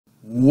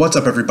What's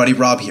up everybody,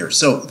 Rob here.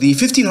 So, the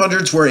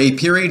 1500s were a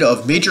period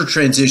of major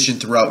transition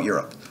throughout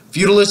Europe.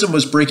 Feudalism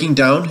was breaking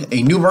down,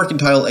 a new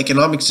mercantile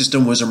economic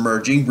system was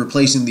emerging,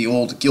 replacing the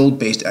old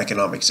guild-based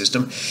economic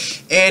system,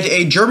 and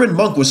a German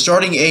monk was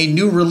starting a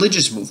new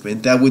religious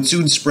movement that would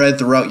soon spread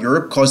throughout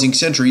Europe, causing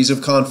centuries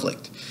of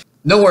conflict.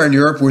 Nowhere in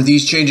Europe were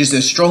these changes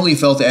as strongly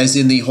felt as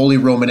in the Holy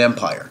Roman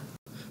Empire.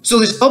 So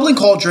this bubbling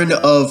cauldron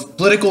of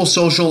political,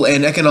 social,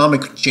 and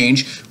economic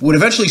change would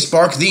eventually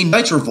spark the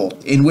Knights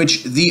Revolt, in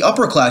which the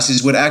upper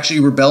classes would actually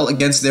rebel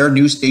against their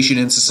new station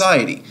in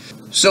society.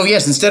 So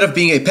yes, instead of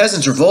being a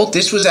peasants' revolt,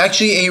 this was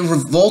actually a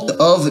revolt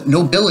of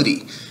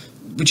nobility,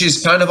 which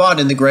is kind of odd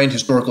in the grand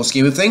historical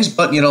scheme of things,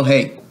 but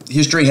hey,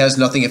 history has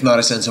nothing if not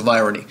a sense of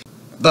irony.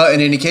 But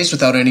in any case,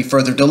 without any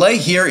further delay,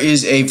 here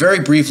is a very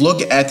brief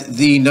look at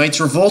the Knights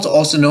Revolt,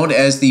 also known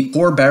as the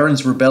Poor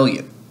Barons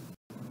Rebellion.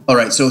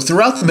 Alright, so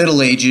throughout the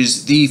Middle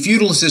Ages, the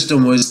feudal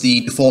system was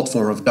the default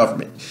form of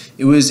government.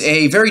 It was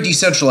a very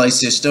decentralized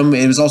system.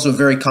 It was also a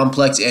very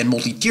complex and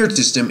multi-tiered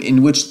system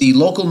in which the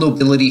local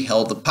nobility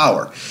held the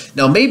power.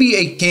 Now, maybe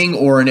a king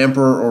or an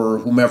emperor or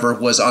whomever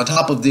was on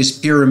top of this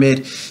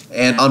pyramid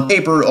and on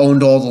paper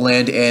owned all the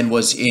land and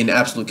was in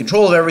absolute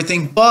control of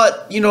everything,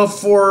 but,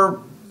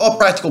 for all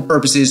practical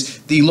purposes,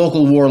 the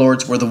local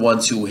warlords were the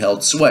ones who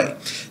held sway.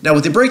 Now,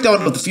 with the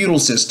breakdown of the feudal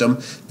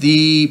system,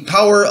 the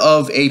power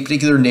of a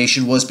particular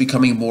nation was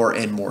becoming more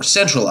and more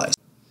centralized.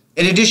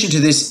 In addition to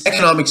this,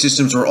 economic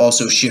systems were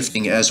also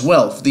shifting as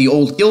well. The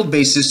old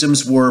guild-based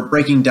systems were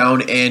breaking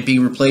down and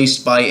being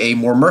replaced by a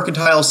more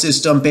mercantile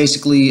system,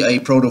 basically a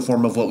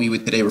proto-form of what we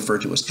would today refer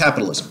to as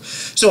capitalism.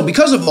 So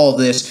because of all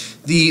this,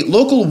 the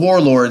local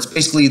warlords,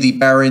 basically the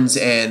barons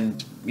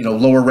and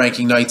lower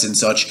ranking knights and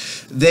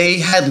such, they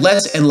had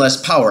less and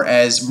less power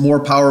as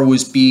more power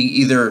was being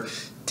either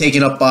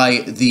taken up by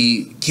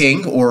the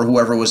king or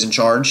whoever was in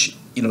charge.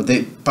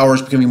 The power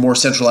was becoming more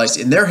centralized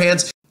in their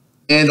hands,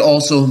 and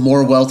also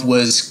more wealth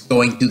was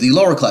going to the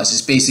lower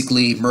classes,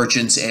 basically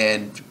merchants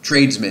and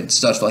tradesmen,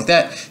 stuff like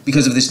that.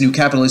 Because of this new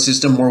capitalist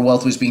system, more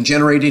wealth was being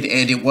generated,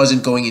 and it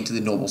wasn't going into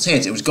the nobles'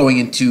 hands. It was going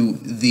into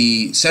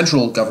the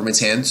central government's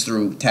hands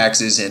through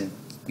taxes and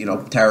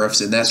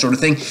tariffs and that sort of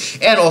thing,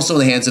 and also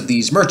in the hands of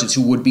these merchants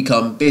who would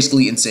become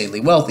basically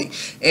insanely wealthy.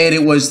 And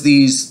it was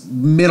these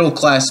middle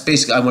class,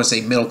 basically, I want to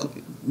say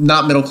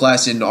not middle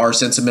class in our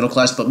sense of middle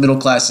class, but middle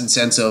class in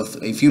sense of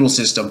a feudal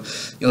system.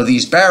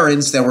 These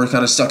barons that were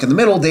kind of stuck in the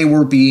middle, they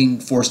were being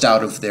forced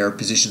out of their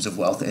positions of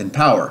wealth and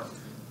power.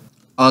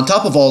 On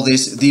top of all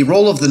this, the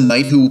role of the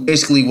knight, who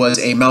basically was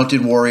a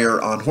mounted warrior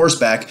on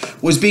horseback,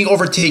 was being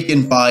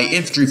overtaken by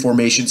infantry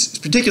formations,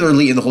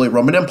 particularly in the Holy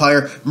Roman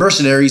Empire,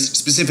 mercenaries,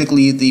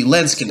 specifically the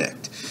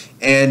Landsknecht,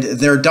 and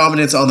their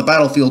dominance on the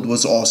battlefield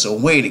was also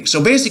waning.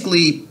 So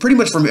basically, pretty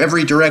much from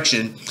every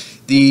direction,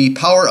 the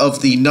power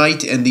of the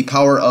knight and the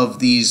power of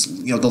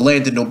these, the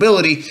landed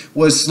nobility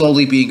was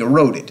slowly being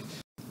eroded.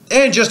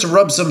 And just to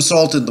rub some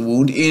salt in the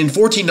wound, in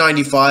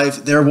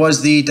 1495, there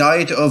was the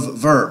Diet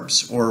of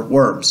Worms, or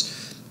Worms.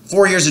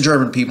 4 years of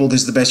German, people,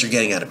 this is the best you're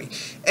getting out of me.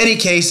 Any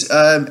case,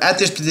 at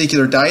this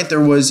particular diet, there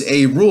was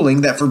a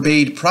ruling that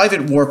forbade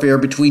private warfare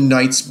between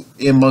knights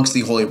amongst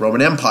the Holy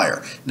Roman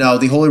Empire. Now,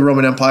 the Holy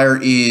Roman Empire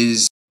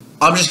is,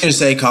 I'm just going to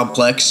say,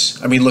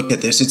 complex. I mean, look at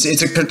this.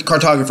 It's a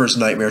cartographer's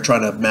nightmare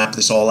trying to map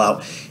this all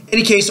out.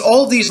 Any case,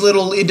 all of these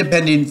little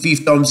independent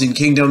fiefdoms and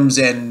kingdoms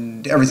and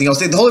everything else.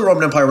 The Holy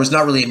Roman Empire was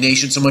not really a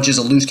nation so much as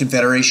a loose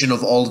confederation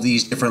of all of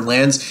these different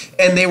lands,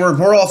 and they were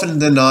more often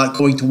than not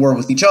going to war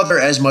with each other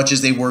as much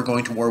as they were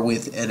going to war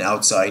with an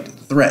outside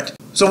threat.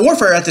 So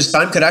warfare at this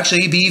time could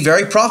actually be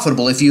very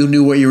profitable if you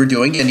knew what you were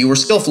doing and you were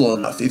skillful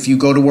enough. If you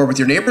go to war with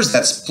your neighbors,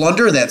 that's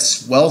plunder,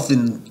 that's wealth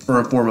in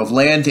form of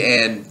land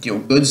and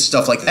goods,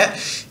 stuff like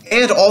that.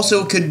 And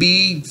also could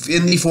be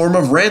in the form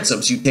of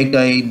ransoms. You take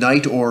a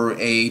knight or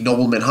a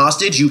nobleman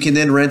hostage, you can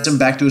then ransom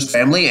back to his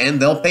family,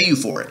 and they'll pay you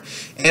for it.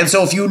 And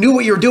so if you knew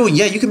what you were doing,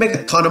 yeah, you could make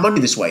a ton of money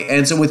this way.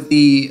 And so with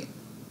the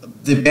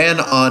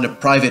ban on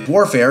private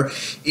warfare,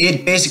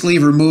 it basically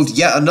removed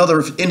yet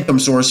another income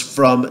source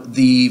from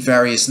the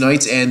various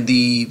knights and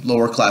the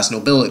lower class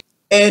nobility.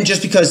 And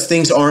just because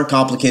things aren't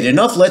complicated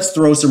enough, let's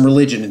throw some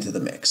religion into the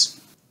mix.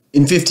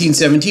 In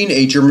 1517,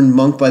 a German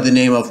monk by the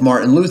name of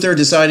Martin Luther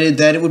decided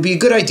that it would be a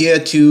good idea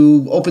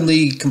to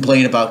openly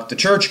complain about the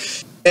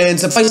church, and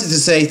suffice it to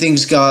say,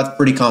 things got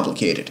pretty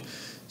complicated.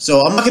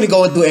 So I'm not going to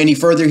go into any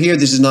further here.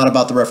 This is not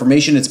about the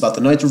Reformation, it's about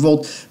the Knights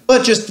Revolt,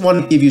 but just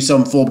want to give you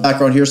some full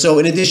background here. So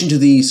in addition to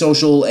the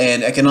social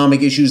and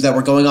economic issues that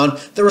were going on,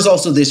 there was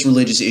also this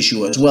religious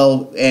issue as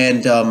well,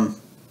 and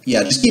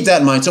yeah, just keep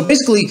that in mind. So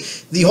basically,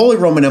 the Holy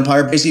Roman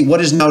Empire, basically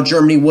what is now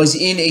Germany, was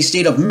in a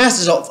state of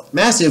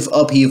massive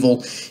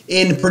upheaval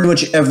in pretty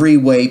much every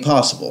way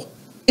possible.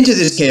 Into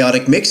this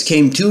chaotic mix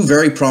came two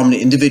very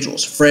prominent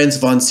individuals, Franz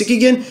von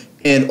Sickingen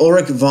and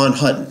Ulrich von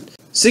Hutten.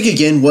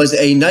 Sickingen was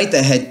a knight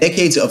that had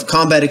decades of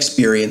combat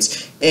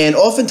experience and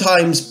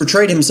oftentimes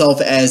portrayed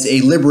himself as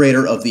a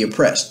liberator of the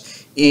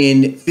oppressed.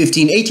 In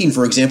 1518,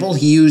 for example,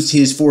 he used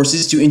his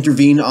forces to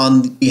intervene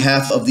on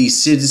behalf of the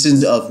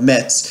citizens of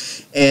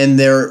Metz and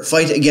their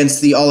fight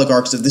against the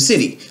oligarchs of the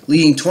city,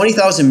 leading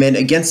 20,000 men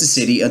against the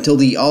city until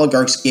the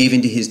oligarchs gave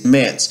in to his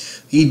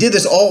demands. He did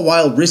this all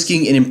while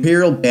risking an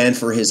imperial ban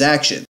for his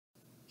action.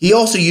 He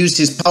also used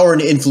his power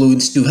and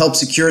influence to help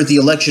secure the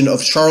election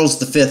of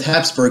Charles V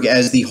Habsburg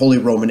as the Holy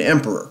Roman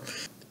Emperor.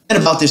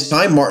 And about this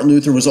time, Martin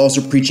Luther was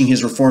also preaching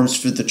his reforms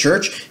for the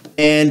church,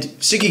 and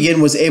Sickingen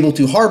was able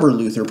to harbor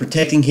Luther,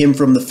 protecting him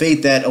from the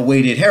fate that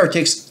awaited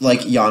heretics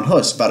like Jan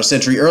Hus, about a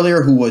century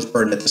earlier, who was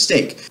burned at the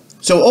stake.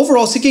 So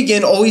overall,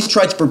 Sickingen always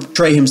tried to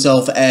portray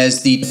himself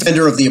as the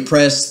defender of the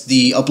oppressed,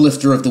 the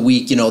uplifter of the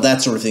weak,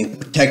 that sort of thing,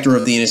 protector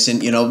of the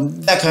innocent,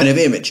 that kind of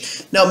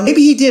image. Now,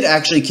 maybe he did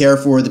actually care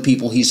for the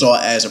people he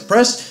saw as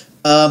oppressed,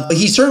 but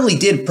he certainly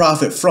did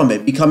profit from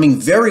it, becoming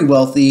very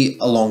wealthy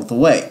along the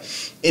way.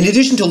 In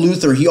addition to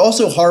Luther, he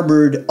also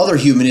harbored other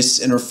humanists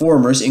and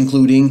reformers,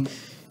 including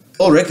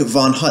Ulrich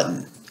von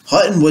Hutten.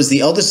 Hutten was the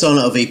eldest son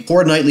of a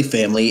poor knightly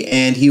family,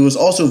 and he was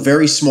also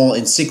very small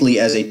and sickly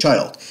as a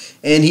child,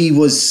 and he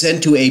was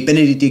sent to a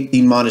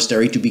Benedictine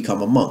monastery to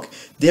become a monk.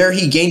 There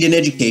he gained an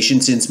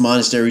education, since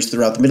monasteries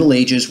throughout the Middle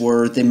Ages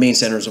were the main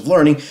centers of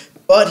learning,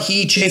 but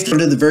he chafed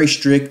under the very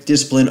strict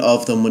discipline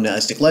of the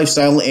monastic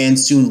lifestyle and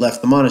soon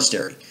left the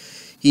monastery.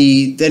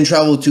 He then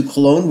traveled to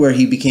Cologne, where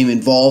he became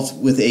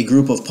involved with a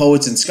group of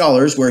poets and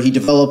scholars, where he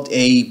developed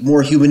a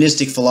more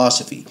humanistic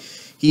philosophy.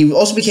 He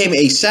also became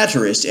a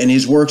satirist, and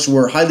his works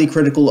were highly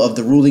critical of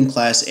the ruling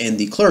class and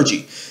the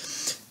clergy.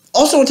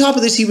 Also, on top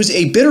of this, he was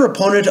a bitter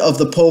opponent of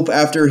the Pope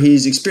after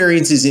his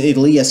experiences in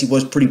Italy. Yes, he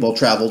was pretty well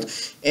traveled.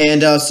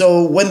 And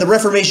so when the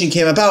Reformation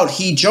came about,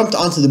 he jumped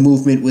onto the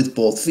movement with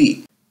both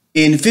feet.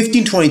 In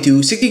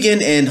 1522,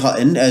 Sickingen and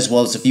Hutten, as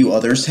well as a few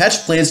others,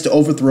 hatched plans to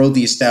overthrow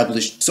the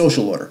established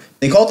social order.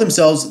 They called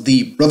themselves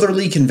the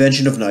Brotherly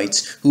Convention of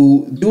Knights,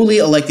 who duly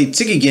elected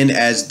Sickingen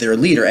as their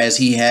leader, as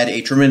he had a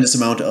tremendous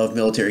amount of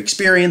military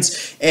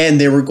experience, and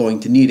they were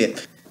going to need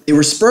it. They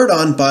were spurred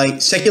on by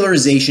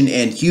secularization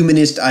and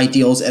humanist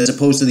ideals as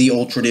opposed to the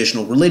old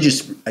traditional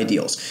religious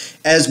ideals,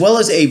 as well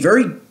as a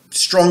very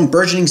strong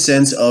burgeoning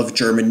sense of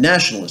German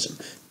nationalism.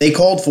 They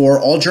called for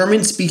all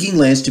German-speaking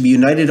lands to be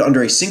united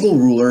under a single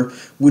ruler,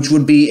 which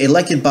would be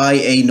elected by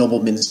a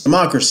nobleman's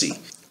democracy.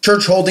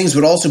 Church holdings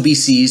would also be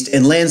seized,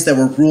 and lands that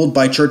were ruled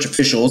by church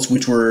officials,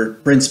 which were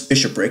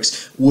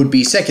prince-bishoprics, would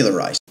be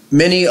secularized.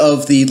 Many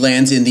of the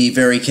lands in the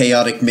very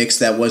chaotic mix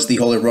that was the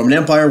Holy Roman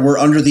Empire were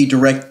under the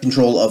direct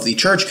control of the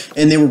church,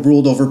 and they were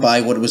ruled over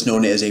by what was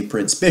known as a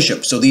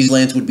prince-bishop. So these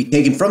lands would be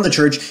taken from the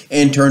church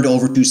and turned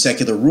over to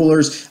secular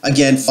rulers,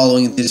 again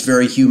following this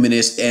very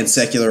humanist and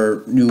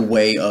secular new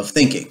way of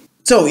thinking.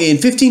 So, in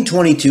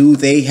 1522,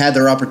 they had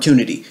their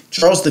opportunity.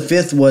 Charles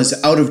V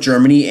was out of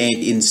Germany and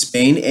in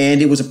Spain,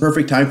 and it was a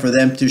perfect time for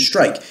them to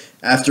strike.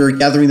 After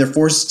gathering their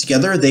forces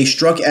together, they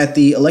struck at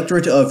the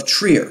electorate of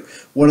Trier,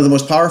 one of the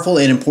most powerful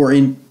and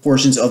important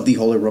portions of the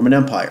Holy Roman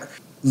Empire.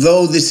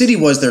 Though the city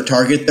was their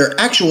target, their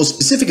actual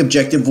specific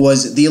objective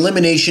was the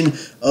elimination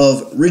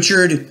of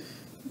Richard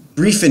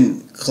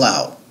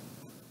Griefenklau.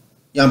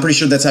 Yeah, I'm pretty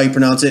sure that's how you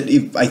pronounce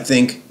it, I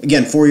think.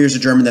 Again, 4 years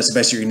of German, that's the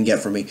best you're going to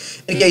get from me.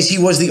 In case, he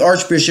was the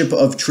Archbishop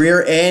of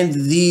Trier, and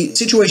the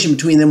situation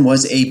between them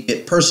was a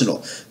bit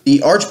personal.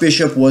 The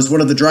Archbishop was one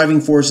of the driving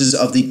forces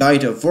of the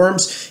Diet of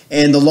Worms,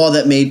 and the law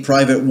that made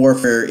private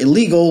warfare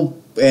illegal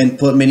and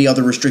put many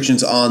other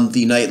restrictions on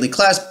the knightly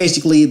class.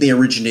 Basically, they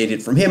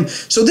originated from him.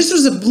 So this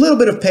was a little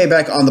bit of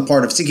payback on the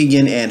part of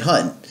Sickingen and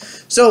Hutten.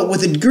 So,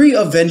 with a degree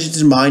of vengeance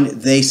in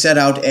mind, they set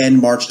out and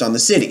marched on the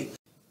city.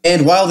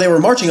 And while they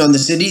were marching on the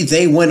city,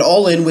 they went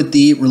all in with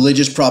the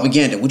religious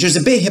propaganda, which is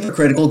a bit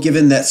hypocritical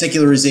given that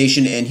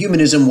secularization and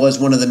humanism was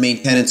one of the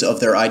main tenets of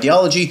their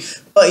ideology,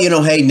 but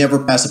hey, never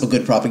pass up a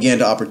good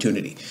propaganda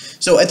opportunity.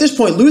 So at this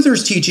point,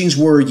 Luther's teachings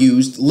were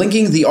used,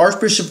 linking the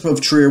Archbishop of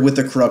Trier with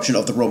the corruption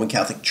of the Roman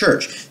Catholic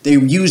Church. They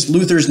used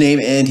Luther's name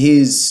and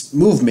his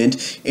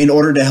movement in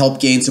order to help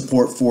gain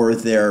support for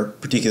their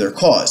particular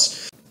cause.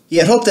 He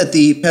had hoped that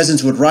the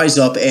peasants would rise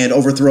up and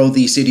overthrow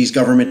the city's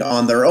government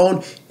on their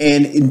own,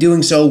 and in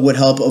doing so would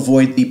help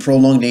avoid the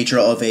prolonged nature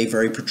of a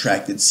very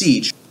protracted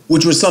siege,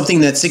 which was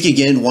something that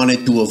Sickingen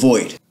wanted to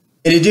avoid.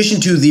 In addition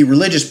to the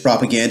religious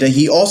propaganda,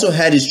 he also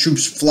had his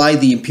troops fly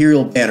the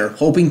imperial banner,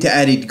 hoping to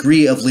add a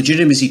degree of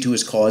legitimacy to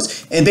his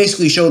cause, and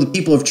basically show the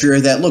people of Trier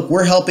that, look,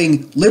 we're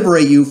helping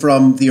liberate you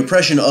from the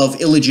oppression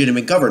of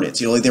illegitimate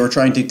governance. Like they were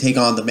trying to take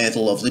on the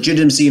mantle of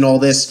legitimacy and all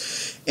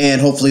this,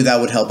 and hopefully that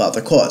would help out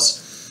their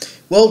cause.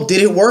 Well,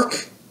 did it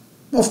work?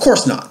 Well, of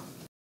course not.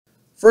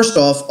 First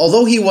off,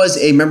 although he was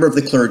a member of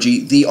the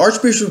clergy, the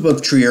Archbishop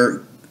of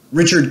Trier,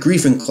 Richard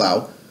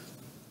Griefenklau,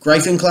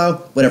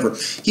 whatever,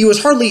 he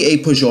was hardly a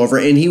pushover,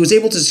 and he was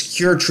able to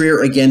secure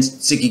Trier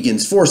against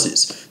Sickingen's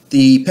forces.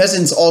 The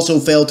peasants also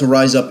failed to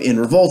rise up in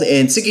revolt,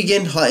 and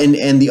Sickingen, Hutten,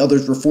 and the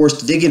others were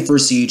forced to dig in for a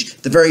siege,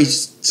 the very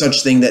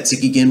such thing that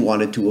Sickingen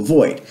wanted to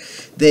avoid.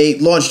 They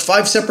launched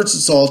 5 separate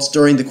assaults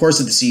during the course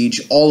of the siege,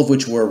 all of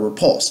which were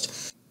repulsed.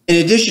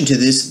 In addition to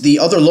this, the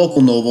other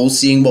local nobles,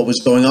 seeing what was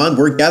going on,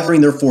 were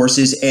gathering their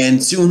forces,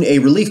 and soon a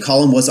relief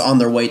column was on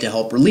their way to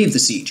help relieve the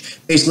siege.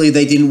 Basically,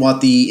 they didn't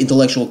want the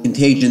intellectual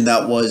contagion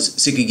that was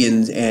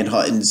Sickigin and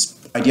Hutton's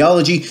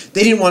ideology.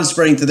 They didn't want it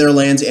spreading to their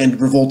lands, and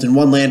revolt in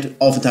one land,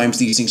 oftentimes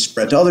these things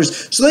spread to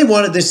others, so they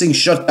wanted this thing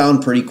shut down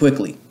pretty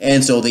quickly,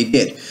 and so they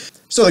did.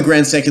 So the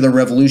Grand Secular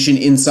Revolution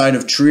inside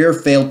of Trier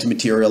failed to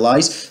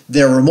materialize.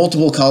 There were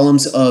multiple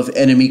columns of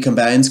enemy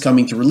combatants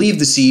coming to relieve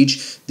the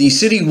siege. The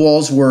city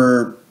walls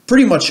were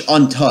pretty much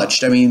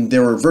untouched. I mean, they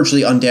were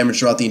virtually undamaged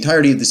throughout the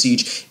entirety of the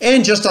siege.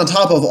 And just on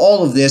top of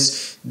all of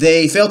this,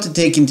 they failed to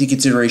take into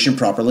consideration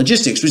proper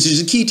logistics, which is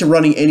a key to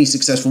running any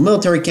successful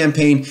military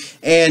campaign.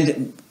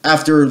 And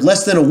after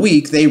less than a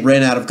week, they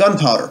ran out of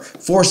gunpowder,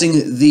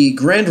 forcing the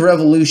Grand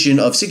Revolution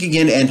of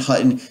Sickigin and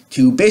Hutton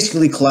to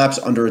basically collapse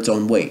under its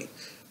own weight.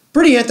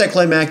 Pretty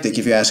anticlimactic,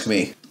 if you ask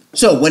me.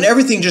 So, when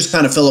everything just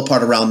kind of fell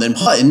apart around them,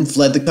 Hutton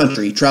fled the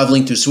country,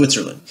 traveling to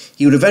Switzerland.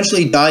 He would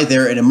eventually die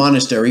there in a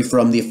monastery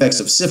from the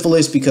effects of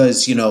syphilis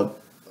because,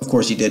 of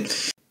course he did.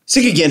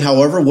 Sickigin,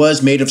 however,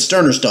 was made of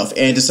sterner stuff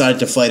and decided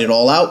to fight it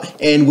all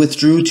out and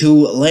withdrew to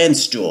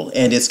Landstuhl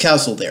and its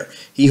castle there.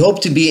 He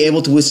hoped to be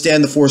able to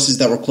withstand the forces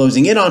that were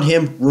closing in on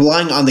him,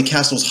 relying on the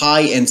castle's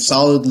high and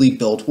solidly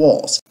built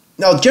walls.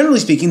 Now, generally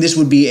speaking, this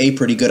would be a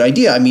pretty good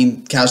idea. I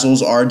mean,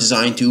 castles are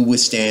designed to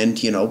withstand,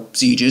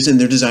 sieges, and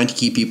they're designed to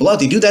keep people out.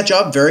 They do that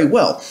job very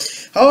well.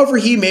 However,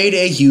 he made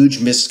a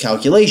huge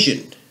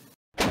miscalculation.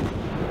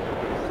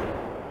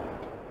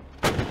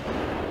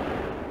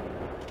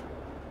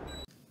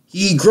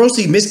 He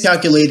grossly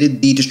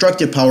miscalculated the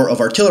destructive power of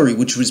artillery,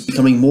 which was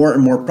becoming more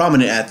and more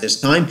prominent at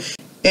this time,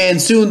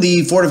 and soon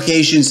the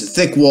fortifications'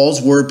 thick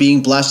walls were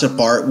being blasted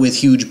apart with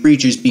huge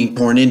breaches being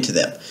torn into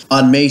them.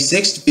 On May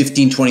 6,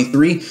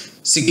 1523,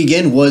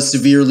 Sickigin was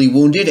severely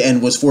wounded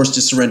and was forced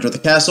to surrender the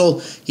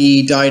castle.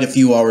 He died a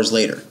few hours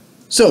later.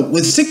 So,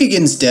 with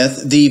Sickigin's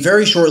death, the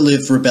very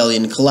short-lived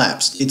rebellion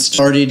collapsed. It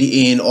started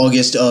in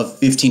August of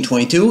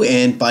 1522,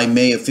 and by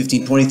May of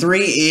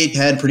 1523, it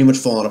had pretty much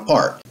fallen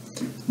apart.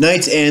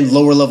 Knights and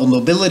lower-level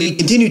nobility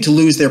continued to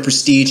lose their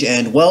prestige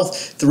and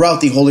wealth throughout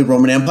the Holy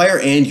Roman Empire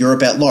and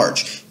Europe at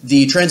large.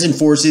 The transient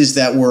forces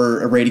that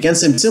were arrayed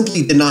against them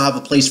simply did not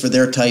have a place for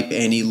their type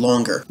any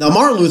longer. Now,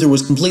 Martin Luther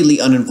was completely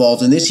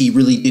uninvolved in this. He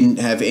really didn't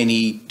have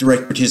any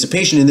direct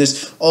participation in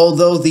this,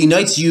 although the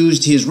knights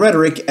used his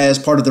rhetoric as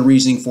part of the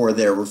reasoning for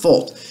their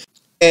revolt.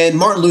 And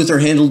Martin Luther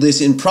handled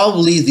this in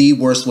probably the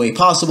worst way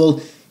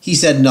possible. He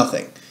said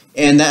nothing.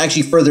 And that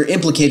actually further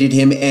implicated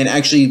him and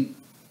actually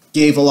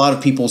gave a lot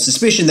of people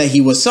suspicion that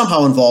he was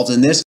somehow involved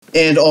in this,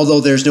 and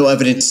although there's no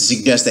evidence to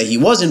suggest that he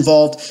was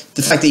involved,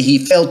 the fact that he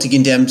failed to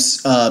condemn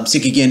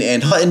Sickigin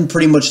and Hutton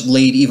pretty much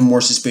laid even more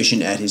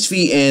suspicion at his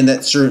feet, and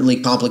that certainly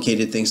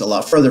complicated things a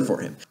lot further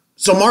for him.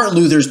 So Martin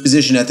Luther's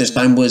position at this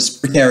time was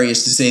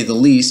precarious, to say the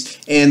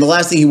least, and the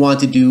last thing he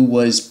wanted to do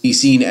was be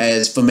seen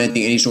as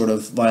fomenting any sort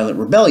of violent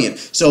rebellion.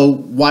 So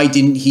why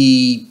didn't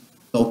he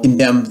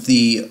condemn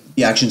the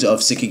actions of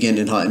Sickigin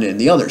and Hutton and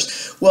the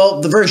others? Well,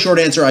 the very short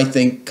answer, I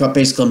think,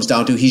 basically comes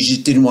down to he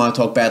just didn't want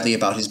to talk badly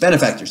about his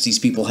benefactors. These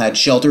people had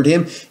sheltered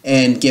him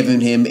and given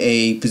him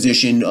a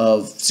position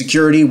of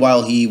security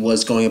while he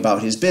was going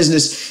about his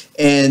business,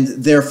 and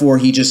therefore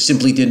he just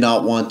simply did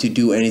not want to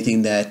do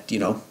anything that,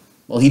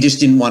 he just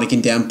didn't want to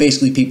condemn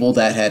basically people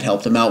that had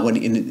helped him out when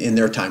in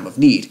their time of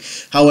need.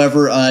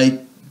 However,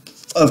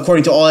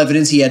 according to all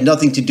evidence, he had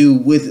nothing to do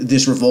with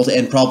this revolt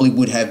and probably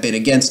would have been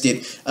against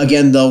it,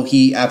 again, though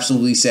he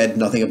absolutely said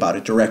nothing about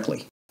it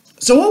directly.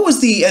 So what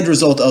was the end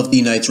result of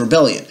the Knights'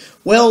 Rebellion?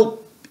 Well,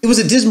 it was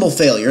a dismal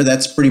failure,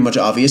 that's pretty much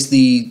obvious.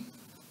 The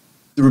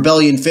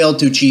rebellion failed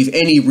to achieve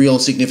any real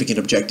significant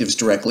objectives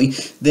directly.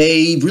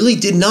 They really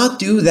did not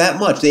do that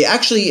much. They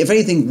actually, if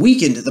anything,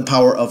 weakened the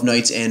power of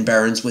knights and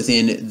barons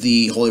within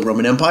the Holy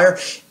Roman Empire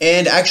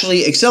and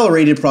actually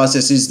accelerated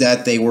processes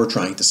that they were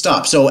trying to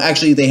stop. So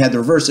actually they had the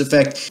reverse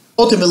effect,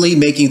 ultimately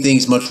making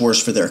things much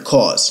worse for their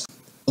cause.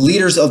 The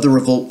leaders of the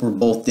revolt were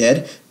both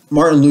dead.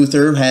 Martin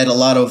Luther had a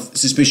lot of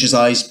suspicious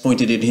eyes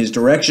pointed in his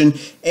direction,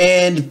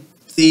 and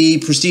the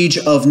prestige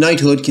of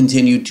knighthood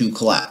continued to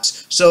collapse.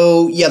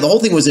 So, yeah, the whole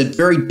thing was a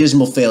very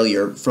dismal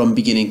failure from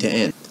beginning to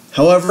end.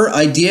 However,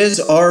 ideas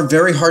are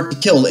very hard to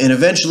kill, and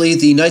eventually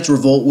the Knights'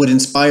 Revolt would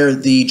inspire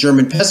the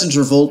German Peasants'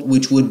 Revolt,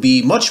 which would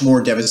be much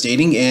more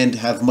devastating and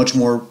have much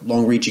more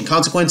long-reaching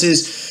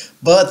consequences,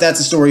 but that's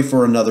a story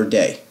for another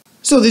day.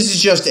 So this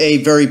is just a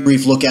very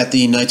brief look at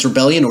the Knights'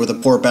 Rebellion, or the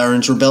Poor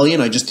Barons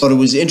Rebellion. I just thought it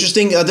was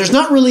interesting. There's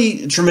not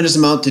really a tremendous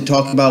amount to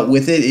talk about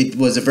with it. It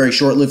was a very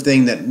short-lived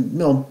thing that,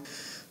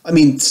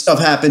 stuff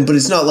happened, but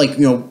it's not like,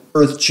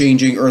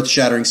 earth-changing,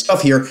 earth-shattering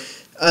stuff here.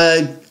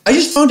 I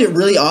just found it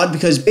really odd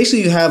because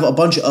basically you have a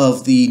bunch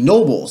of the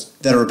nobles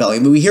that are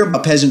rebelling. We hear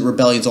about peasant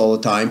rebellions all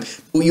the time,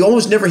 but you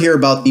almost never hear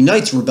about the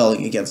knights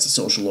rebelling against the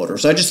social order.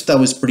 So I just thought that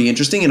was pretty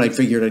interesting, and I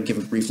figured I'd give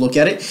a brief look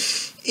at it.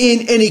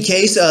 In any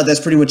case, that's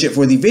pretty much it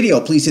for the video.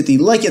 Please hit the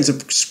like and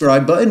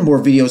subscribe button. More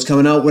videos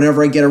coming out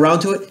whenever I get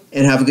around to it,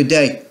 and have a good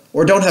day.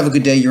 Or don't have a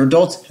good day, you're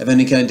adults. Have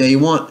any kind of day you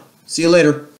want. See you later.